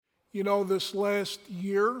This last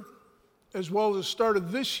year, as well as the start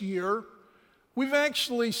of this year, we've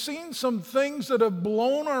actually seen some things that have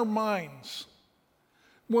blown our minds.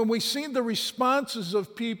 When we see the responses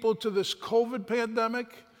of people to this COVID pandemic,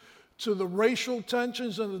 to the racial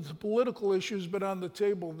tensions and the political issues been on the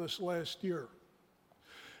table this last year.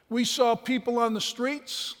 We saw people on the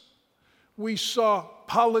streets, we saw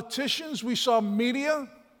politicians, we saw media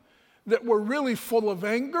that were really full of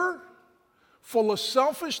anger, full of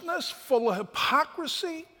selfishness, full of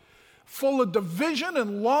hypocrisy, full of division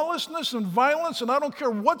and lawlessness and violence. And I don't care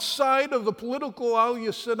what side of the political aisle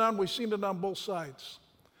you sit on, we've seen it on both sides.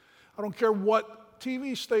 I don't care what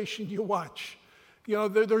TV station you watch.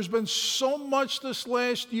 There's been so much this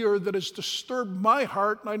last year that has disturbed my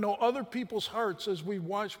heart, and I know other people's hearts as we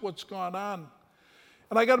watch what's gone on.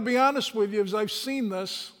 And I got to be honest with you, as I've seen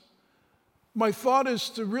this, my thought is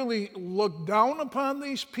to really look down upon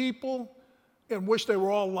these people and wish they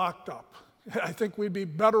were all locked up. I think we'd be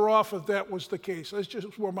better off if that was the case. That's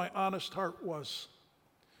just where my honest heart was.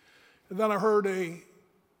 And then I heard a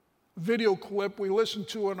video clip we listened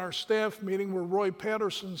to in our staff meeting where Roy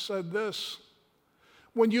Patterson said this: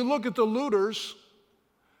 when you look at the looters,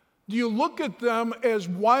 do you look at them as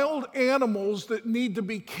wild animals that need to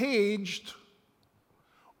be caged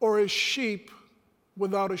or as sheep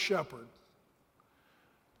without a shepherd?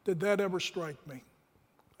 Did that ever strike me?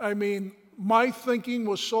 I mean, my thinking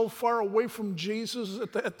was so far away from Jesus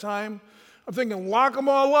at that time. I'm thinking, lock them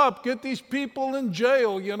all up, get these people in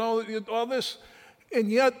jail, all this. And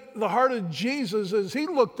yet, the heart of Jesus, as he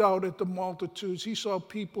looked out at the multitudes, he saw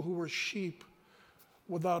people who were sheep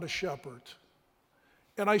without a shepherd.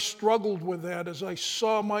 And I struggled with that as I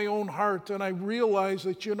saw my own heart, and I realized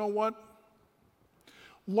that, you know what?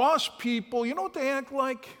 Lost people, you know what they act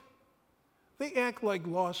like? They act like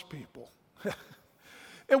lost people.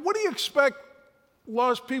 And what do you expect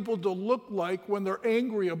lost people to look like when they're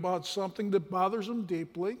angry about something that bothers them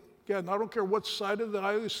deeply? Again, I don't care what side of the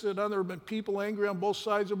aisle you sit on. There have been people angry on both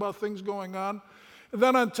sides about things going on. And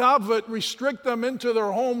then on top of it, restrict them into their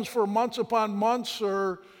homes for months upon months,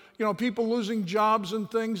 or people losing jobs and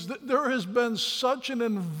things. There has been such an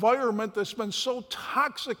environment that's been so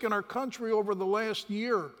toxic in our country over the last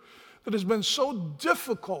year that has been so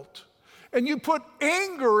difficult. And you put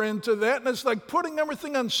anger into that, and it's like putting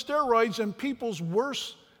everything on steroids, and people's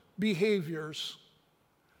worst behaviors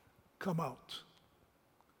come out.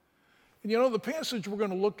 And the passage we're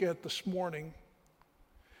going to look at this morning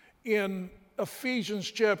in Ephesians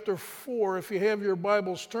chapter 4, if you have your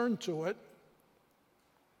Bibles, turn to it,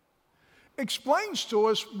 explains to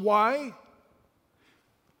us why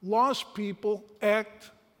lost people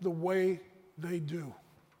act the way they do.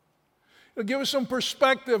 It'll give us some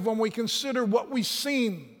perspective when we consider what we've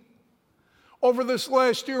seen over this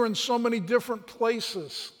last year in so many different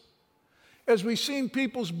places. As we've seen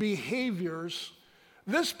people's behaviors,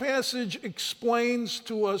 this passage explains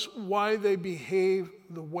to us why they behave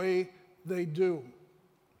the way they do.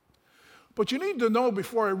 But you need to know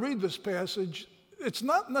before I read this passage, it's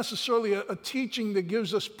not necessarily a teaching that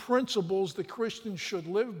gives us principles that Christians should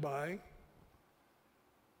live by.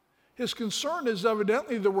 His concern is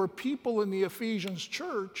evidently there were people in the Ephesians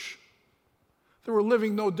church that were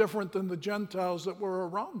living no different than the Gentiles that were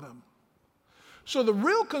around them. So the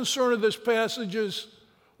real concern of this passage is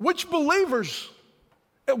which believers,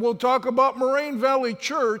 and we'll talk about Moraine Valley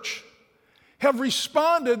Church, have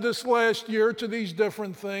responded this last year to these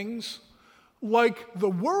different things like the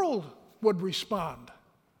world would respond,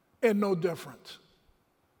 and no different.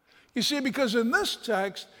 You see, because in this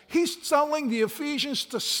text, he's telling the Ephesians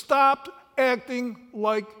to stop acting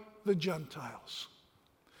like the Gentiles.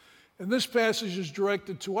 And this passage is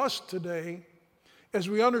directed to us today as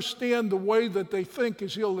we understand the way that they think,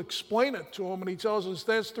 as he'll explain it to them, and he tells us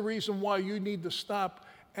that's the reason why you need to stop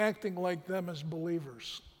acting like them as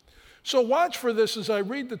believers. So watch for this as I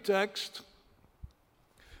read the text.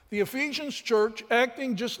 The Ephesians church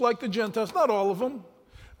acting just like the Gentiles, not all of them,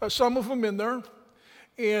 some of them in there,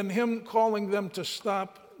 and him calling them to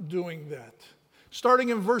stop doing that. Starting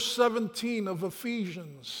in verse 17 of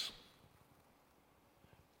Ephesians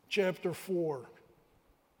chapter 4.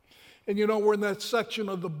 And we're in that section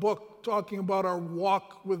of the book talking about our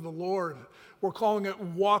walk with the Lord. We're calling it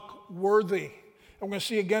walk worthy. And we're going to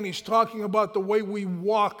see again, he's talking about the way we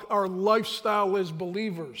walk, our lifestyle as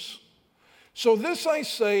believers. So this I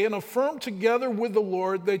say and affirm together with the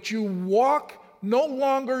Lord, that you walk no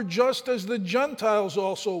longer just as the Gentiles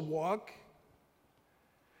also walk,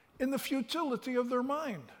 in the futility of their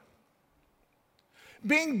mind,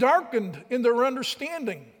 being darkened in their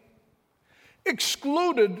understanding,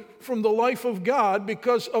 excluded from the life of God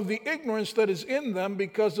because of the ignorance that is in them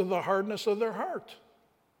because of the hardness of their heart.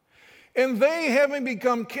 And they, having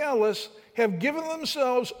become callous, have given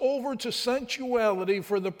themselves over to sensuality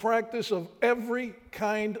for the practice of every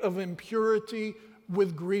kind of impurity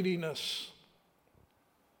with greediness.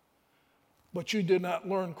 But you did not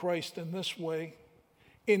learn Christ in this way.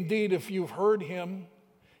 Indeed, if you've heard him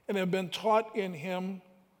and have been taught in him,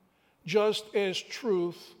 just as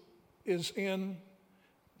truth is in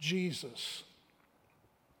Jesus.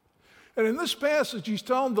 And in this passage, he's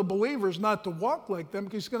telling the believers not to walk like them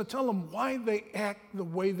because he's going to tell them why they act the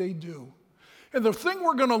way they do. And the thing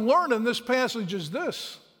we're going to learn in this passage is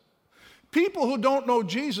this. People who don't know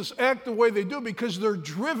Jesus act the way they do because they're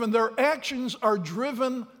driven, their actions are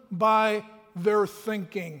driven by their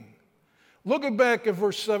thinking. Look back at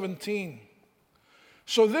verse 17.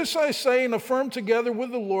 So this I say and affirm together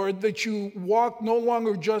with the Lord, that you walk no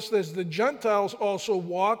longer just as the Gentiles also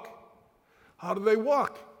walk. How do they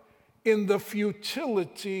walk? In the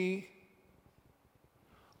futility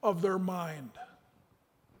of their mind.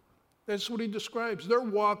 That's what he describes. Their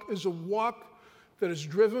walk is a walk that is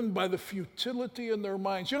driven by the futility in their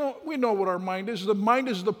minds. You know, we know what our mind is. The mind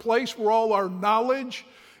is the place where all our knowledge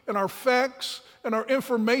and our facts and our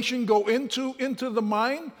information go into the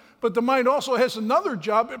mind. But the mind also has another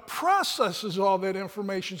job. It processes all that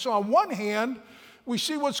information. So on one hand, we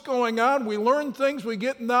see what's going on. We learn things. We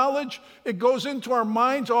get knowledge. It goes into our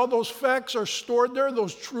minds. All those facts are stored there,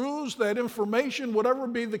 those truths, that information, whatever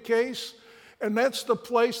be the case. And that's the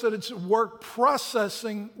place that it's at work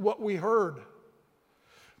processing what we heard.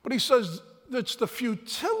 But he says it's the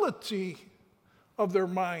futility of their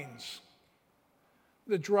minds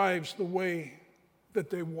that drives the way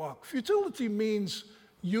that they walk. Futility means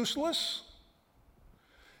useless.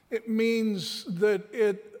 It means that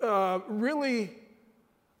it really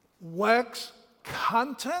lacks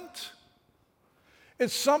content.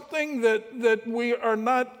 It's something that we are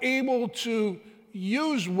not able to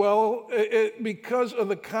use well because of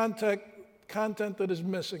the content that is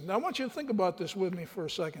missing. Now, I want you to think about this with me for a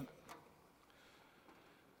second.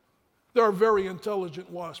 There are very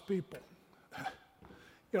intelligent lost people.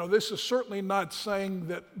 You know, this is certainly not saying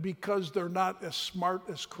that because they're not as smart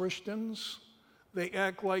as Christians, they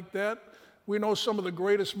act like that. We know some of the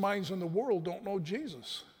greatest minds in the world don't know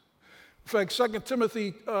Jesus. In fact, 2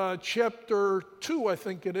 Timothy chapter 2, I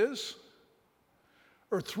think it is,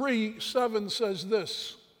 or 3:7 says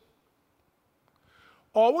this: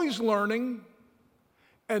 always learning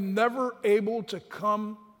and never able to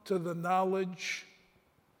come to the knowledge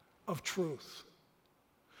of truth.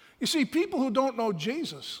 You see, people who don't know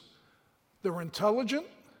Jesus, they're intelligent,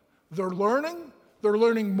 they're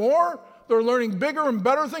learning more, they're learning bigger and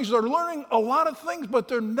better things, they're learning a lot of things, but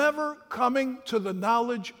they're never coming to the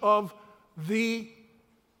knowledge of the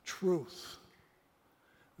truth.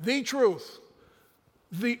 The truth,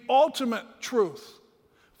 the ultimate truth,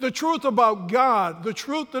 the truth about God, the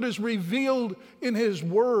truth that is revealed in His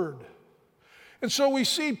Word. And so we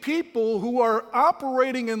see people who are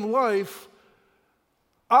operating in life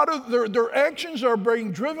out of their actions are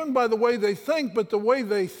being driven by the way they think, but the way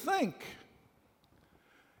they think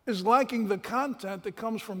is lacking the content that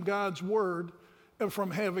comes from God's Word and from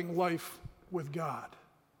having life with God.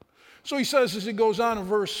 So he says, as he goes on in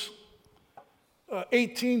verse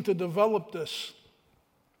 18 to develop this,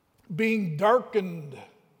 being darkened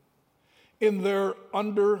in their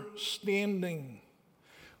understanding.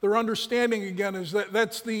 Their understanding, again, is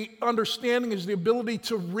that's the understanding is the ability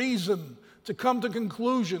to reason, to come to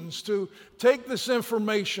conclusions, to take this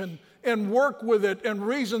information and work with it and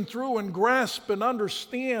reason through and grasp and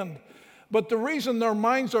understand. But the reason their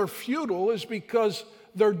minds are futile is because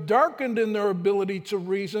they're darkened in their ability to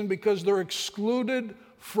reason because they're excluded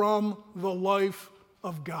from the life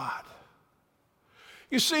of God.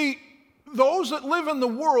 You see, those that live in the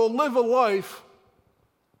world live a life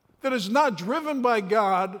that is not driven by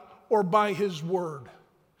God or by His Word.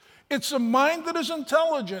 It's a mind that is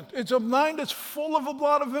intelligent. It's a mind that's full of a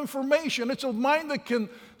lot of information. It's a mind that can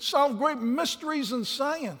solve great mysteries in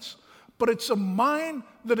science. But it's a mind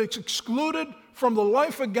that is excluded from the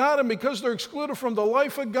life of God, and because they're excluded from the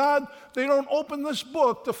life of God, they don't open this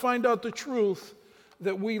book to find out the truth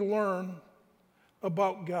that we learn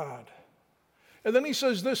about God. And then he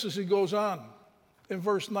says this as he goes on in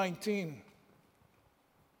verse 19.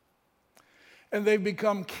 And they've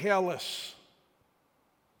become callous,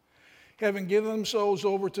 having given themselves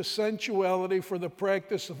over to sensuality for the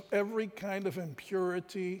practice of every kind of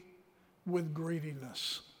impurity with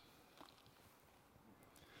greediness.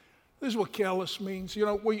 This is what callous means. You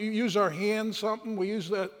know, we use our hands, we use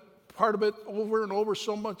that part of it over and over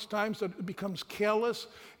so much times that it becomes callous.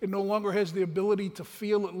 It no longer has the ability to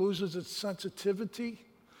feel. It loses its sensitivity.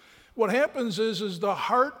 What happens is the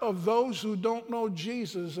heart of those who don't know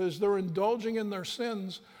Jesus, as they're indulging in their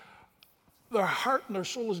sins, their heart and their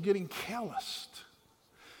soul is getting calloused.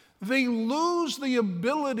 They lose the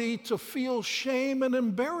ability to feel shame and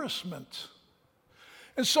embarrassment.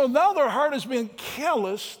 And so now their heart is being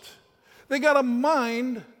calloused. They got a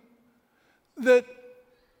mind that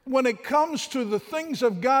when it comes to the things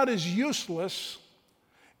of God is useless.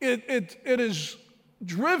 It is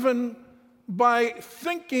driven by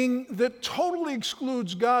thinking that totally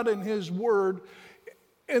excludes God and His Word,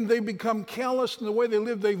 and they become callous in the way they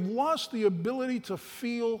live. They've lost the ability to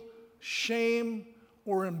feel shame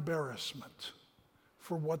or embarrassment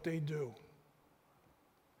for what they do.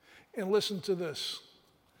 And listen to this.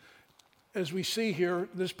 As we see here,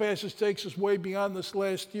 this passage takes us way beyond this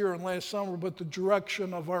last year and last summer, but the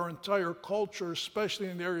direction of our entire culture, especially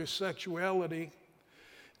in the area of sexuality.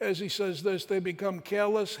 As he says this, they become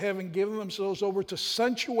callous, having given themselves over to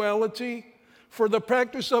sensuality for the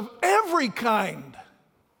practice of every kind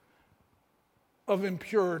of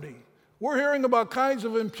impurity. We're hearing about kinds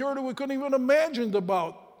of impurity we couldn't even imagine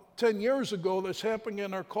about 10 years ago that's happening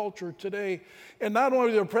in our culture today. And not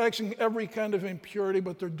only are they practicing every kind of impurity,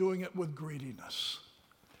 but they're doing it with greediness.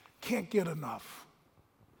 Can't get enough.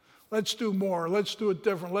 Let's do more. Let's do it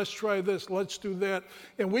different. Let's try this. Let's do that.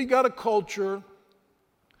 And we got a culture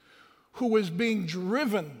who is being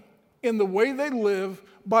driven in the way they live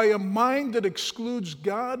by a mind that excludes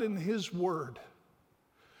God and His Word.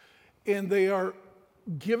 And they are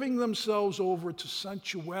giving themselves over to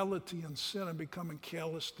sensuality and sin and becoming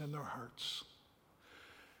calloused in their hearts.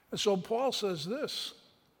 And so Paul says this.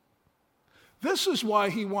 This is why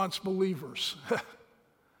he wants believers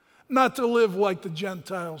not to live like the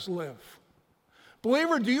Gentiles live.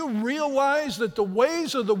 Believer, do you realize that the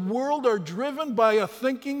ways of the world are driven by a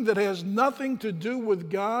thinking that has nothing to do with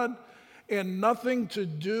God and nothing to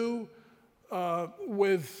do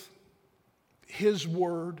with His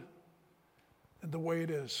Word and the way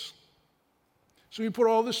it is? So you put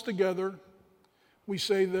all this together, we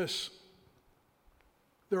say this: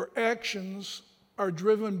 their actions are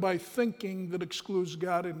driven by thinking that excludes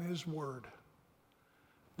God and His Word.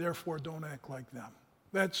 Therefore, don't act like them.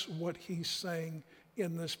 That's what he's saying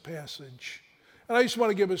in this passage. And I just want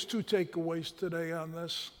to give us two takeaways today on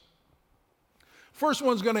this. First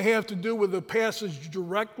one's going to have to do with the passage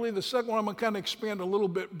directly. The second one, I'm going to kind of expand a little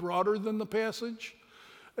bit broader than the passage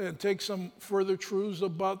and take some further truths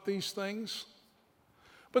about these things.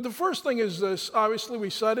 But the first thing is this. Obviously, we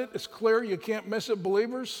said it. It's clear. You can't miss it,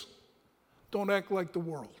 believers. Don't act like the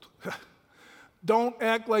world. Don't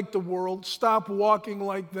act like the world. Stop walking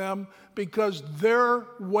like them, because their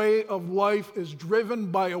way of life is driven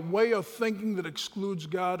by a way of thinking that excludes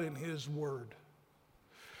God and His Word.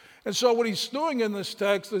 And so what he's doing in this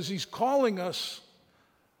text is he's calling us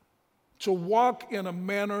to walk in a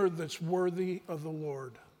manner that's worthy of the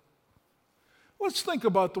Lord. Let's think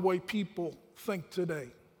about the way people think today.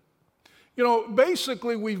 You know,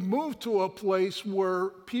 basically we've moved to a place where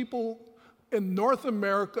people in North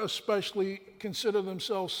America especially consider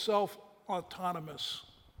themselves self-autonomous.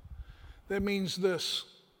 That means this,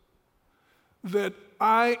 that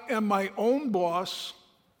I am my own boss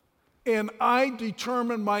and I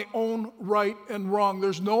determine my own right and wrong.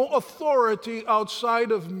 There's no authority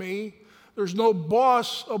outside of me. There's no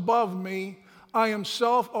boss above me. I am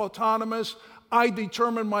self-autonomous. I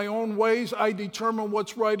determine my own ways. I determine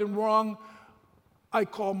what's right and wrong. I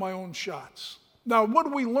call my own shots. Now, what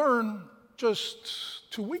did we learn just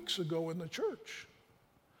 2 weeks ago in the church?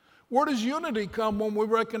 Where does unity come when we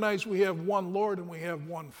recognize we have one Lord and we have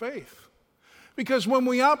one faith? Because when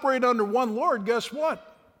we operate under one Lord, guess what?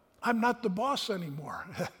 I'm not the boss anymore.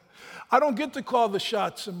 I don't get to call the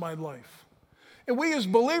shots in my life. And we as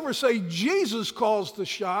believers say Jesus calls the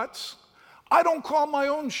shots. I don't call my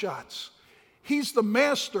own shots. He's the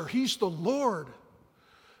master. He's the Lord.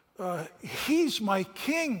 He's my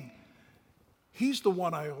king. He's the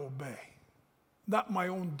one I obey, not my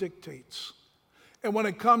own dictates. And when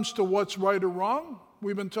it comes to what's right or wrong,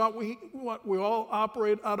 we've been taught we all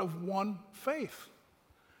operate out of one faith,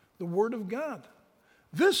 the Word of God.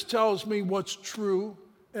 This tells me what's true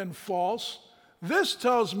and false. This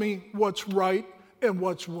tells me what's right and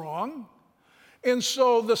what's wrong. And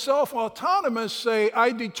so the self-autonomous say,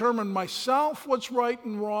 I determine myself what's right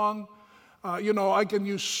and wrong. I can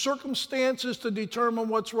use circumstances to determine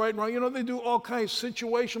what's right and wrong. They do all kinds of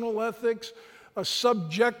situational ethics,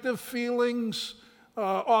 subjective feelings,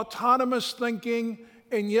 autonomous thinking,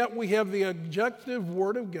 and yet we have the objective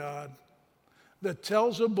Word of God that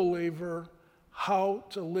tells a believer how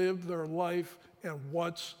to live their life and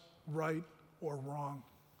what's right or wrong.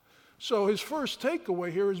 So his first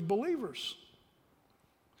takeaway here is believers.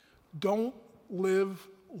 Don't live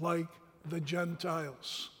like the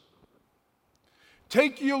Gentiles.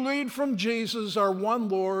 Take your lead from Jesus, our one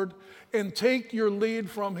Lord, and take your lead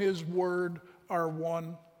from his word, our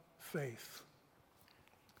one faith.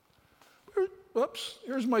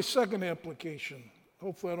 Here's my second application.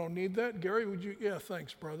 Hopefully I don't need that. Gary, would you? Yeah,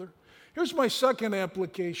 thanks, brother. Here's my second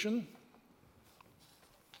application.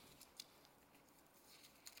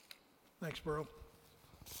 Thanks, bro.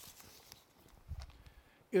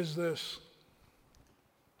 Is this: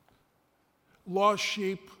 lost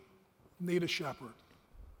sheep need a shepherd.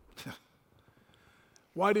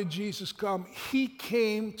 Why did Jesus come? He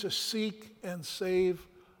came to seek and save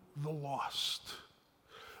the lost.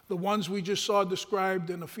 The ones we just saw described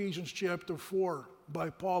in Ephesians chapter 4 by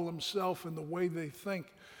Paul himself and the way they think.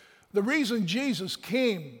 The reason Jesus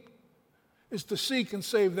came is to seek and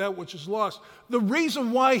save that which is lost. The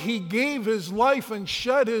reason why he gave his life and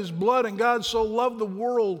shed his blood, and God so loved the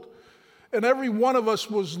world, and every one of us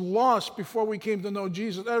was lost before we came to know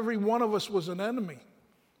Jesus. Every one of us was an enemy.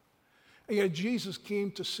 And yet Jesus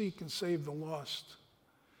came to seek and save the lost.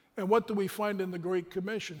 And what do we find in the Great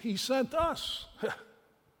Commission? He sent us.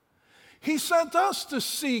 He sent us to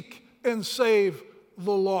seek and save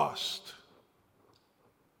the lost.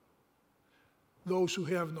 Those who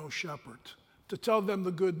have no shepherd. To tell them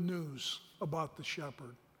the good news about the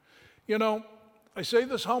shepherd. You know, I say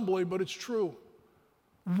this humbly, but it's true.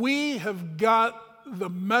 We have got the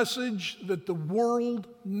message that the world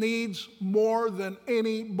needs more than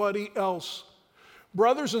anybody else.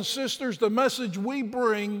 Brothers and sisters, the message we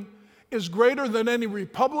bring is greater than any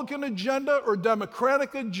Republican agenda or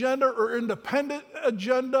Democratic agenda or independent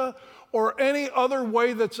agenda or any other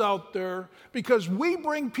way that's out there, because we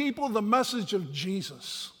bring people the message of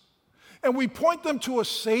Jesus. And we point them to a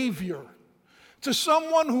Savior, to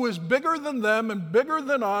someone who is bigger than them and bigger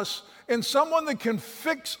than us, and someone that can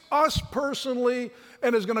fix us personally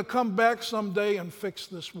and is going to come back someday and fix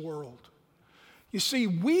this world. You see,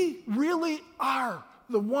 we really are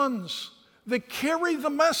the ones that carry the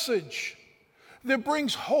message that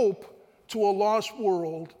brings hope to a lost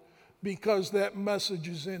world, because that message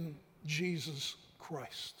is in Jesus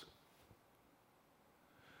Christ.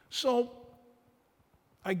 So,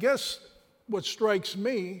 I guess what strikes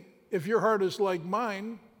me, if your heart is like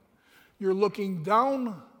mine, you're looking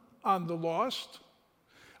down on the lost.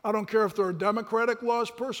 I don't care if they're a Democratic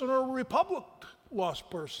lost person or a Republican lost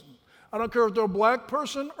person. I don't care if they're a black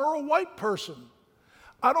person or a white person.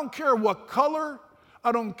 I don't care what color.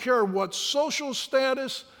 I don't care what social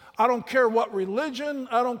status. I don't care what religion.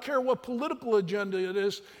 I don't care what political agenda it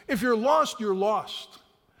is. If you're lost, you're lost.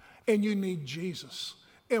 And you need Jesus.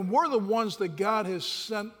 And we're the ones that God has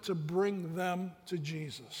sent to bring them to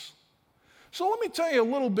Jesus. So let me tell you a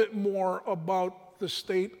little bit more about the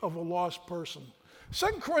state of a lost person.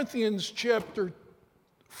 1 Corinthians chapter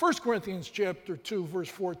 2, verse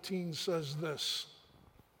 14 says this.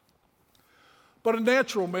 But a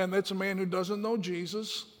natural man, that's a man who doesn't know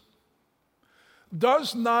Jesus,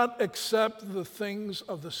 does not accept the things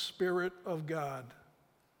of the Spirit of God,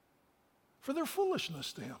 for they're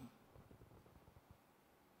foolishness to him.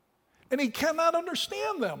 And he cannot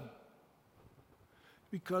understand them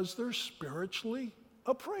because they're spiritually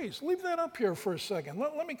appraised. Leave that up here for a second.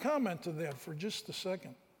 Let me comment to that for just a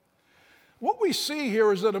second. What we see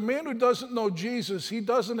here is that a man who doesn't know Jesus, he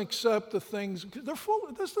doesn't accept the things. They're full.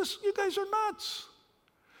 You guys are nuts.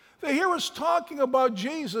 They hear us talking about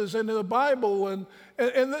Jesus and the Bible, and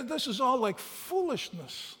this is all like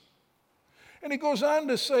foolishness. And he goes on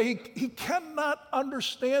to say he cannot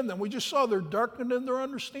understand them. We just saw they're darkened in their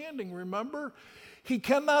understanding, remember? He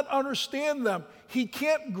cannot understand them. He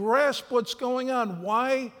can't grasp what's going on.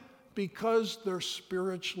 Why? Because they're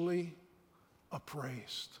spiritually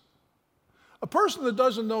appraised. A person that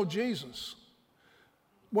doesn't know Jesus,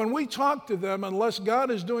 when we talk to them, unless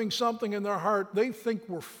God is doing something in their heart, they think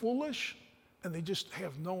we're foolish, and they just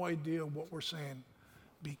have no idea what we're saying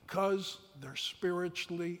because they're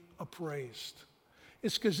spiritually appraised.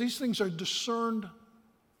 It's because these things are discerned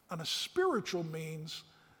on a spiritual means,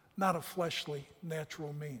 not a fleshly,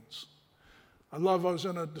 natural means. I was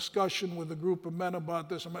in a discussion with a group of men about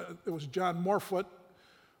this. It was John Morfoot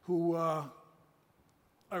who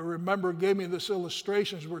I remember gave me this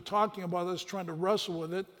illustration as we were talking about this, trying to wrestle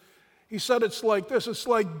with it. He said it's like this. It's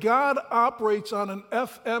like God operates on an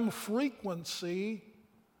FM frequency,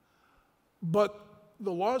 but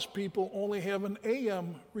the lost people only have an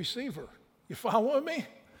AM receiver. You follow me?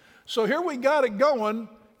 So here we got it going.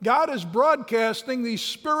 God is broadcasting these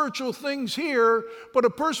spiritual things here, but a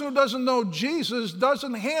person who doesn't know Jesus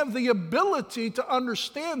doesn't have the ability to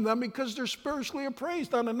understand them because they're spiritually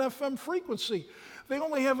appraised on an FM frequency. They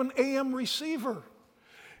only have an AM receiver.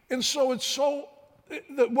 And so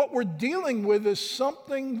that what we're dealing with is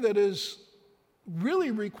something that really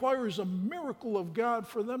requires a miracle of God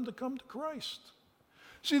for them to come to Christ.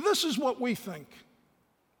 See, this is what we think.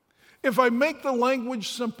 If I make the language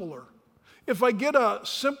simpler, if I get a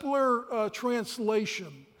simpler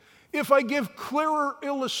translation, if I give clearer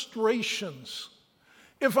illustrations,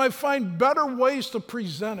 if I find better ways to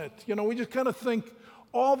present it, we just kind of think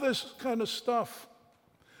all this kind of stuff.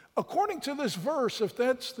 According to this verse, if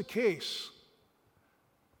that's the case,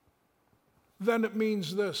 then it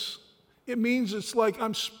means this. It means it's like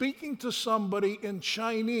I'm speaking to somebody in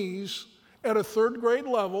Chinese at a third grade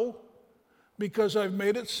level because I've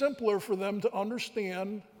made it simpler for them to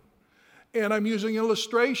understand, and I'm using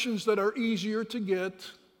illustrations that are easier to get,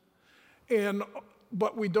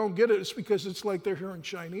 but we don't get it. It's because it's like they're hearing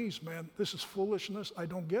Chinese, man. This is foolishness. I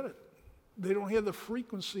don't get it. They don't have the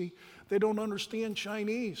frequency. They don't understand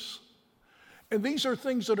Chinese. And these are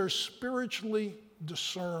things that are spiritually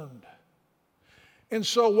discerned. And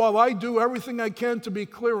so while I do everything I can to be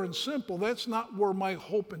clear and simple, that's not where my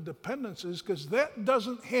hope and dependence is, because that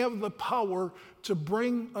doesn't have the power to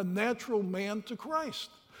bring a natural man to Christ.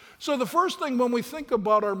 So the first thing when we think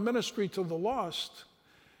about our ministry to the lost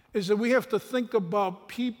is that we have to think about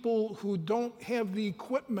people who don't have the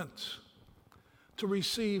equipment to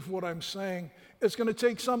receive what I'm saying. It's going to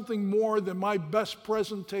take something more than my best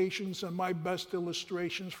presentations and my best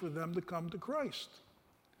illustrations for them to come to Christ.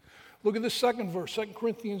 Look at the second verse, 2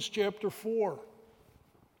 Corinthians chapter 4.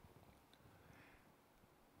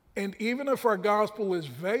 And even if our gospel is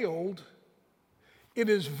veiled, it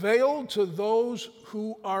is veiled to those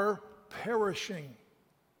who are perishing,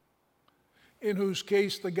 in whose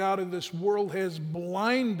case the God of this world has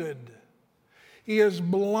blinded. He has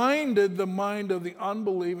blinded the mind of the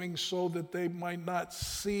unbelieving so that they might not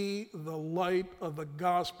see the light of the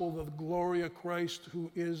gospel, the glory of Christ, who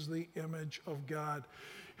is the image of God.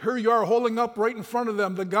 Here you are holding up right in front of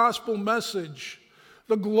them the gospel message,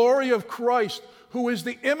 the glory of Christ, who is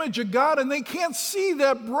the image of God, and they can't see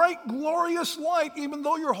that bright, glorious light even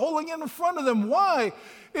though you're holding it in front of them. Why?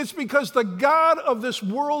 It's because the God of this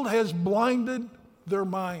world has blinded their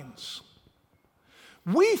minds.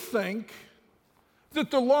 We think that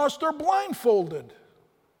the lost are blindfolded.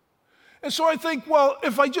 And so I think, well,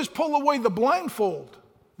 if I just pull away the blindfold,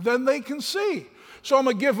 then they can see. So I'm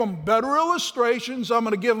going to give them better illustrations. I'm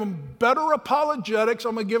going to give them better apologetics.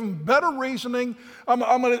 I'm going to give them better reasoning. I'm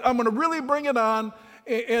going to really bring it on.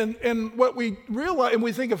 And what we realize, and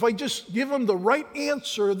we think if I just give them the right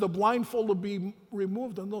answer, the blindfold will be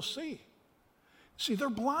removed and they'll see. See,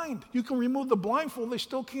 they're blind. You can remove the blindfold, they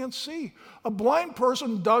still can't see. A blind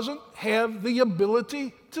person doesn't have the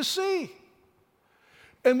ability to see.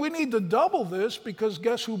 And we need to double this because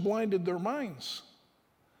guess who blinded their minds?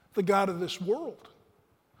 The God of this world.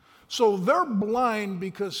 So they're blind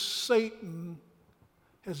because Satan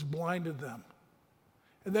has blinded them.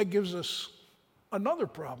 And that gives us another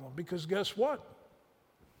problem because guess what?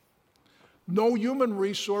 No human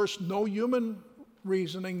resource, no human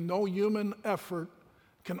reasoning, no human effort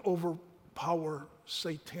can overpower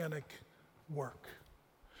satanic work.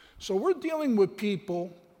 So we're dealing with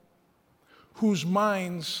people whose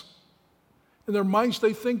minds, in their minds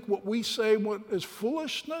they think what we say is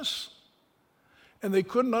foolishness, and they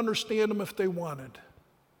couldn't understand them if they wanted.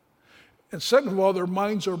 And second of all, their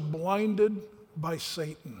minds are blinded by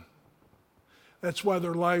Satan. That's why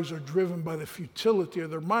their lives are driven by the futility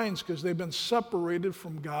of their minds, because they've been separated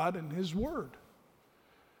from God and His Word.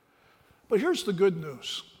 But here's the good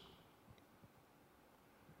news.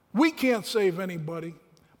 We can't save anybody.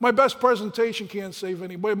 My best presentation can't save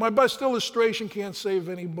anybody. My best illustration can't save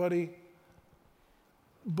anybody.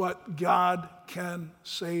 But God can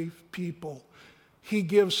save people. He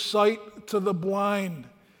gives sight to the blind.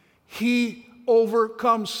 He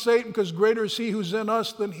overcomes Satan because greater is He who's in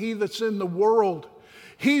us than he that's in the world.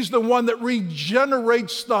 He's the one that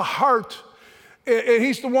regenerates the heart. And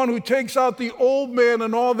He's the one who takes out the old man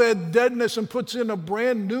and all that deadness and puts in a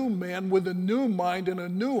brand new man with a new mind and a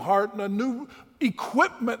new heart and a new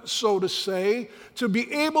equipment, so to say, to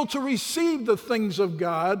be able to receive the things of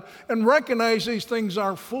God and recognize these things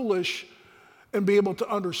aren't foolish and be able to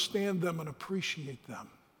understand them and appreciate them.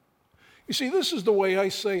 You see, this is the way I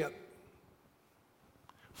say it.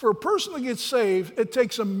 For a person to get saved, it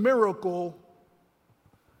takes a miracle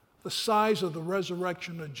the size of the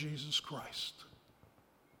resurrection of Jesus Christ.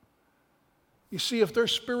 You see, if they're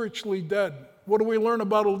spiritually dead, what do we learn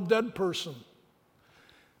about a dead person?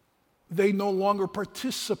 They no longer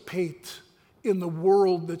participate in the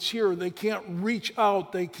world that's here. They can't reach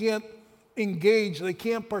out. They can't engage. They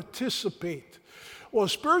can't participate. Well, a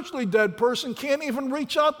spiritually dead person can't even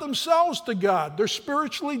reach out themselves to God. They're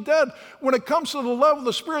spiritually dead. When it comes to the level of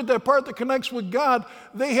the Spirit, that part that connects with God,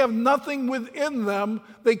 they have nothing within them.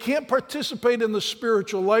 They can't participate in the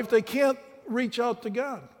spiritual life. They can't reach out to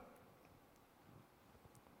God.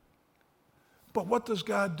 But what does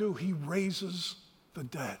God do? He raises the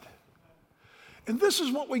dead. And this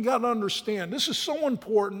is what we got to understand. This is so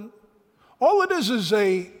important. All it is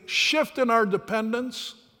a shift in our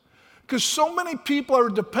dependence, because so many people are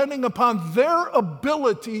depending upon their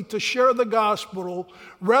ability to share the gospel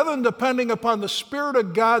rather than depending upon the Spirit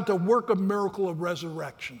of God to work a miracle of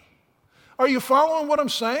resurrection. Are you following what I'm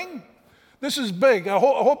saying? This is big. I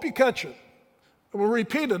hope you catch it. I will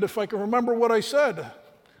repeat it if I can remember what I said.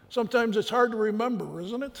 Sometimes it's hard to remember,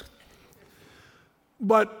 isn't it?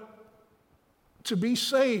 But to be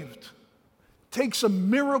saved takes a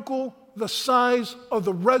miracle the size of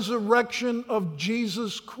the resurrection of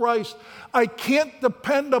Jesus Christ. I can't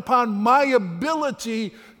depend upon my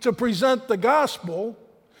ability to present the gospel.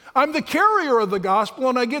 I'm the carrier of the gospel,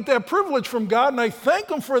 and I get that privilege from God, and I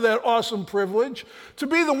thank Him for that awesome privilege to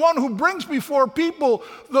be the one who brings before people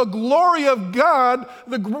the glory of God,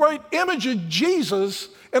 the great image of Jesus,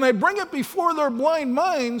 and I bring it before their blind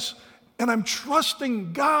minds, and I'm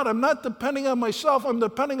trusting God. I'm not depending on myself. I'm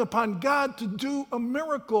depending upon God to do a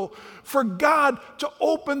miracle, for God to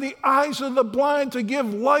open the eyes of the blind, to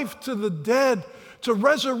give life to the dead, to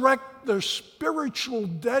resurrect their spiritual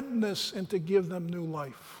deadness, and to give them new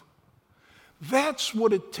life. That's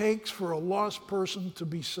what it takes for a lost person to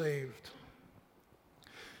be saved.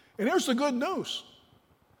 And here's the good news.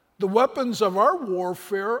 The weapons of our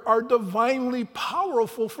warfare are divinely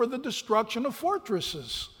powerful for the destruction of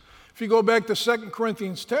fortresses. If you go back to 2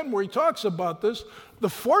 Corinthians 10, where he talks about this, the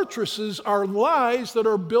fortresses are lies that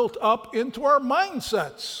are built up into our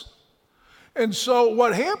mindsets. And so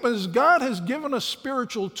what happens, God has given us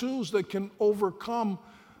spiritual tools that can overcome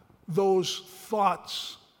those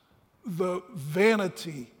thoughts, the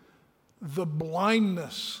vanity, the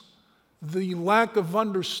blindness, the lack of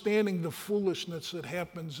understanding, the foolishness that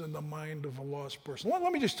happens in the mind of a lost person.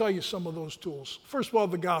 Let me just tell you some of those tools. First of all,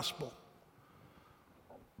 the gospel.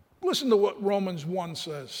 Listen to what Romans 1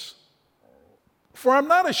 says. For I'm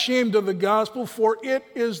not ashamed of the gospel, for it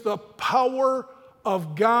is the power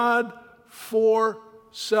of God for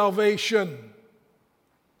salvation.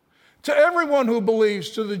 To everyone who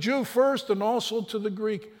believes, to the Jew first and also to the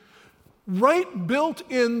Greek. Right built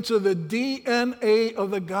into the DNA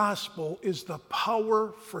of the gospel is the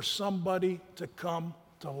power for somebody to come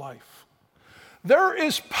to life. There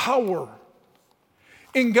is power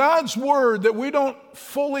in God's word that we don't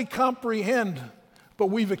fully comprehend, but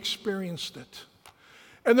we've experienced it.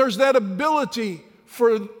 And there's that ability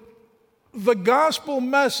for the gospel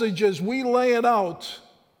message as we lay it out,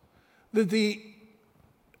 that the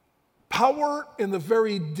power in the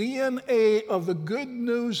very DNA of the good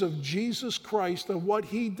news of Jesus Christ, of what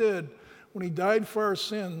He did when He died for our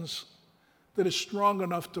sins, that is strong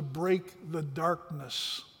enough to break the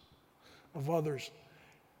darkness of others.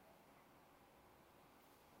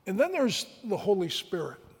 And then there's the Holy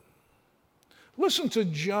Spirit. Listen to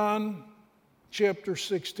John chapter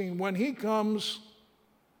 16. When He comes,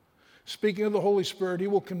 speaking of the Holy Spirit, He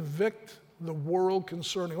will convict the world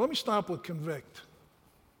concerning. Let me stop with convict.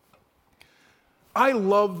 I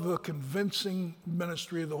love the convincing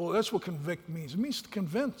ministry of the Holy. That's what convict means. It means to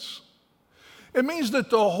convince. It means that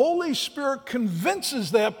the Holy Spirit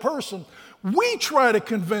convinces that person. We try to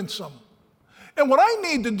convince them. And what I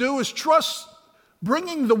need to do is trust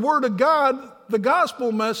bringing the Word of God, the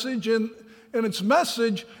gospel message and its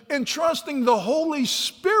message, and trusting the Holy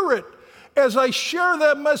Spirit as I share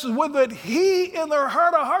that message with it, He in their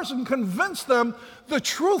heart of hearts can convince them the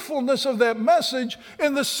truthfulness of that message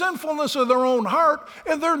and the sinfulness of their own heart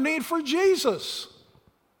and their need for Jesus.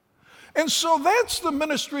 And so that's the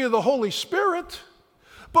ministry of the Holy Spirit.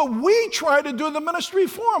 But we try to do the ministry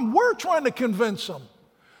for them. We're trying to convince them.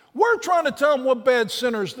 We're trying to tell them what bad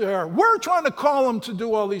sinners they are. We're trying to call them to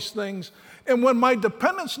do all these things. And when my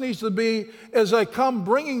dependence needs to be, as I come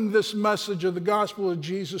bringing this message of the gospel of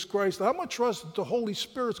Jesus Christ, I'm going to trust that the Holy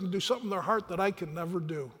Spirit's going to do something in their heart that I can never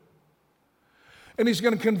do. And He's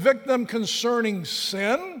going to convict them concerning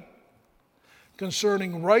sin,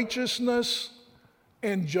 concerning righteousness,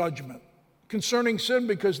 and judgment. Concerning sin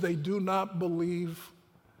because they do not believe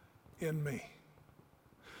in me.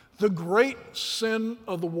 The great sin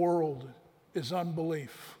of the world is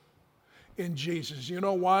unbelief. in Jesus. You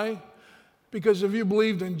know why? Because if you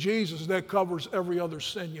believed in Jesus, that covers every other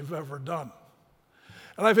sin you've ever done.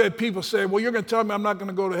 And I've had people say, well, you're going to tell me I'm not going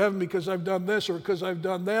to go to heaven because I've done this or because I've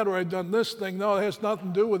done that or I've done this thing. No, it has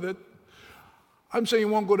nothing to do with it. I'm saying you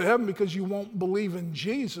won't go to heaven because you won't believe in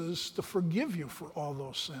Jesus to forgive you for all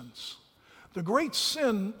those sins. The great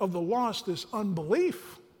sin of the lost is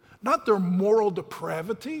unbelief, not their moral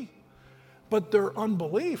depravity, but their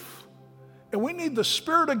unbelief. And we need the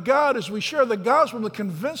Spirit of God as we share the gospel to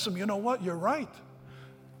convince them, you know what, you're right.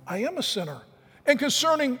 I am a sinner. And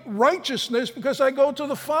concerning righteousness, because I go to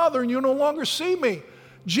the Father and you no longer see me.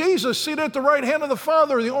 Jesus, seated at the right hand of the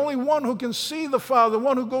Father, the only one who can see the Father, the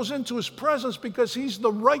one who goes into his presence because he's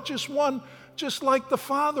the righteous one, just like the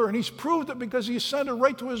Father. And he's proved it because he ascended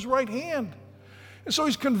right to his right hand. And so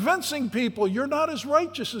he's convincing people, you're not as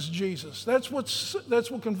righteous as Jesus. That's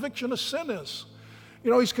what conviction of sin is. You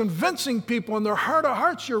know, he's convincing people in their heart of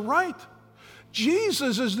hearts, you're right.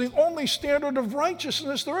 Jesus is the only standard of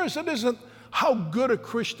righteousness there is. It isn't how good a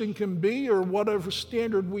Christian can be or whatever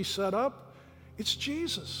standard we set up. It's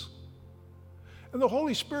Jesus. And the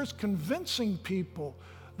Holy Spirit's convincing people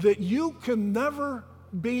that you can never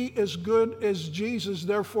be as good as Jesus,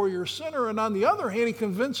 therefore you're a sinner. And on the other hand, he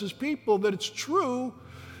convinces people that it's true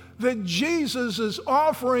that Jesus is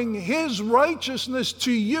offering his righteousness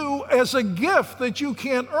to you as a gift that you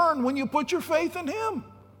can't earn when you put your faith in him.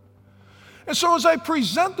 And so as I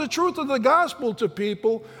present the truth of the gospel to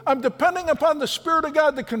people, I'm depending upon the Spirit of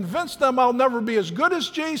God to convince them I'll never be as good as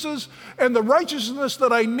Jesus, and the righteousness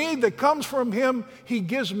that I need that comes from him, he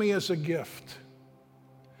gives me as a gift.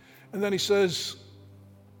 And then he says,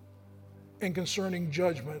 and concerning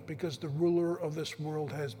judgment, because the ruler of this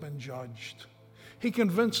world has been judged. He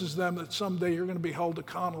convinces them that someday you're going to be held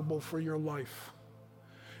accountable for your life,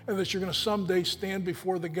 and that you're going to someday stand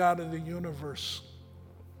before the God of the universe.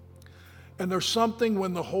 And there's something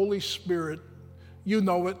when the Holy Spirit, you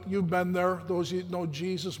know it, you've been there, those of you that know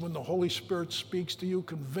Jesus, when the Holy Spirit speaks to you,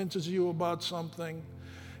 convinces you about something,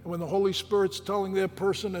 and when the Holy Spirit's telling that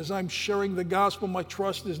person, as I'm sharing the gospel, my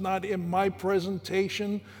trust is not in my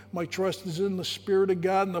presentation, my trust is in the Spirit of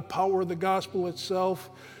God and the power of the gospel itself,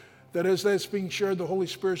 that as that's being shared, the Holy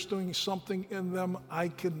Spirit's doing something in them I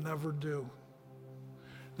can never do.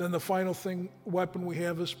 Then the final weapon we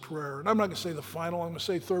have is prayer. And I'm not going to say the final, I'm going to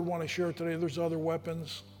say third one I share today. There's other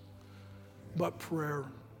weapons, but prayer.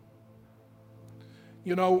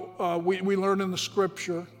 You know, we learn in the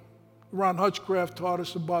scripture, Ron Hutchcraft taught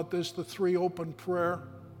us about this, the 3 open prayer.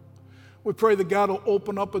 We pray that God will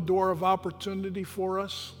open up a door of opportunity for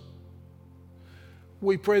us.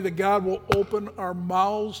 We pray that God will open our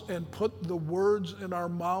mouths and put the words in our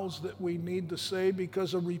mouths that we need to say,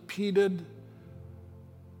 because a repeated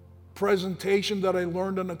presentation that I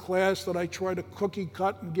learned in a class that I try to cookie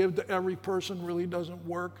cut and give to every person really doesn't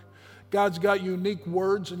work. God's got unique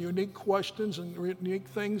words and unique questions and unique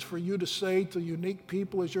things for you to say to unique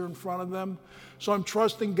people as you're in front of them. So I'm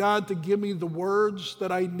trusting God to give me the words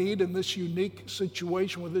that I need in this unique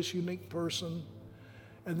situation with this unique person.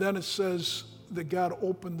 And then it says that God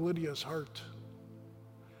opened Lydia's heart.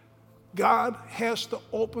 God has to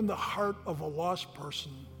open the heart of a lost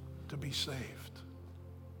person to be saved.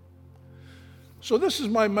 So this is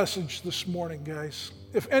my message this morning, guys.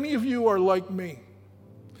 If any of you are like me,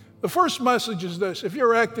 the first message is this: if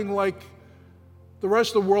you're acting like the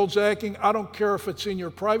rest of the world's acting, I don't care if it's in your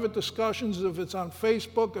private discussions, if it's on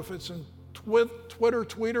Facebook, if it's in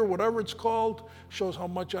Twitter, whatever it's called, shows how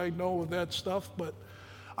much I know of that stuff, but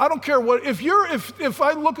I don't care what, if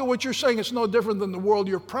I look at what you're saying, it's no different than the world,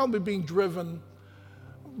 you're probably being driven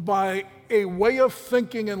by a way of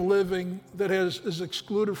thinking and living that is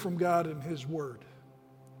excluded from God and his word.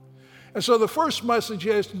 And so the first message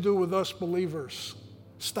has to do with us believers.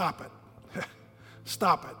 Stop it.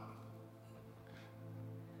 Stop it.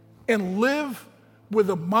 And live with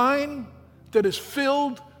a mind that is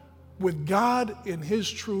filled with God and his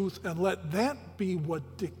truth, and let that be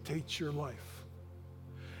what dictates your life.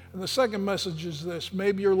 And the second message is this: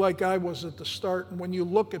 maybe you're like I was at the start, and when you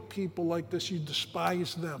look at people like this, you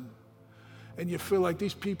despise them. And you feel like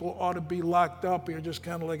these people ought to be locked up. You're just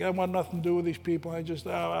kind of like, I want nothing to do with these people. I'm just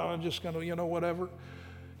going to, whatever.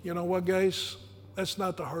 You know what, guys? That's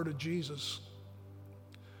not the heart of Jesus.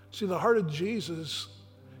 See, the heart of Jesus,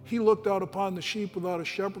 he looked out upon the sheep without a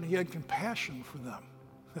shepherd, and he had compassion for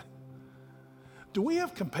them. Do we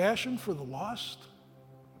have compassion for the lost?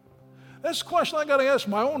 That's a question I got to ask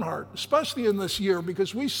my own heart, especially in this year,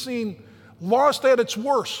 because we've seen lost at its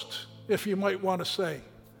worst, if you might want to say,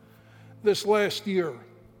 this last year.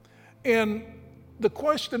 And the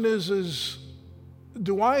question is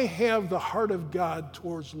Do I have the heart of God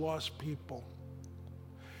towards lost people?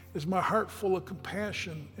 Is my heart full of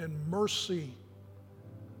compassion and mercy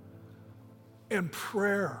and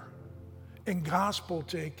prayer and gospel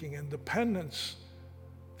taking and dependence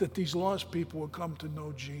that these lost people will come to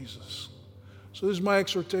know Jesus? So this is my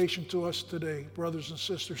exhortation to us today, brothers and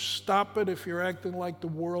sisters. Stop it if you're acting like the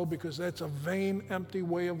world, because that's a vain, empty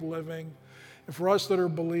way of living. And for us that are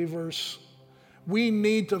believers, we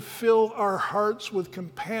need to fill our hearts with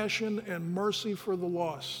compassion and mercy for the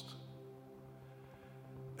lost.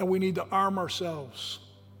 And we need to arm ourselves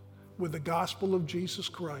with the gospel of Jesus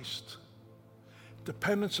Christ,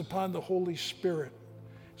 dependence upon the Holy Spirit,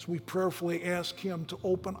 as we prayerfully ask Him to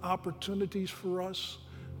open opportunities for us,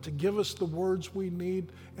 to give us the words we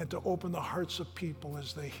need, and to open the hearts of people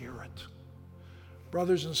as they hear it.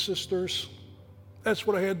 Brothers and sisters, that's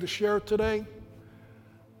what I had to share today.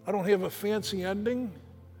 I don't have a fancy ending,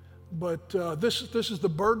 but this is the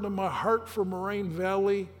burden of my heart for Moraine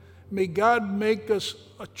Valley. May God make us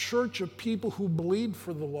a church of people who bleed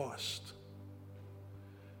for the lost,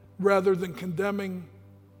 rather than condemning,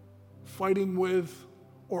 fighting with,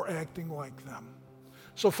 or acting like them.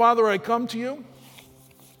 So, Father, I come to you,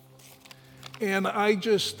 and I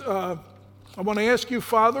want to ask you,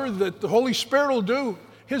 Father, that the Holy Spirit will do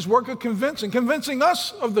His work of convincing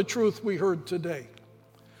us of the truth we heard today.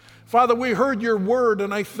 Father, we heard your word,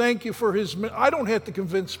 and I thank you for I don't have to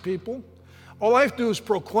convince people. All I have to do is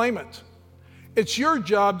proclaim it. It's your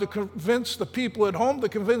job to convince the people at home, to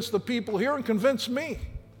convince the people here, and convince me.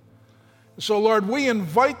 So, Lord, we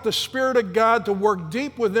invite the Spirit of God to work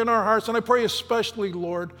deep within our hearts, and I pray especially,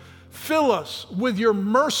 Lord, fill us with your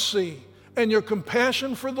mercy and your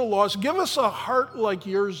compassion for the lost. Give us a heart like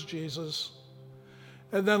yours, Jesus.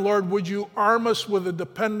 And then, Lord, would you arm us with a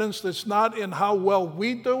dependence that's not in how well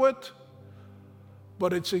we do it,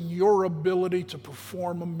 but it's in your ability to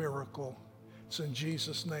perform a miracle. It's in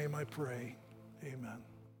Jesus' name I pray. Amen.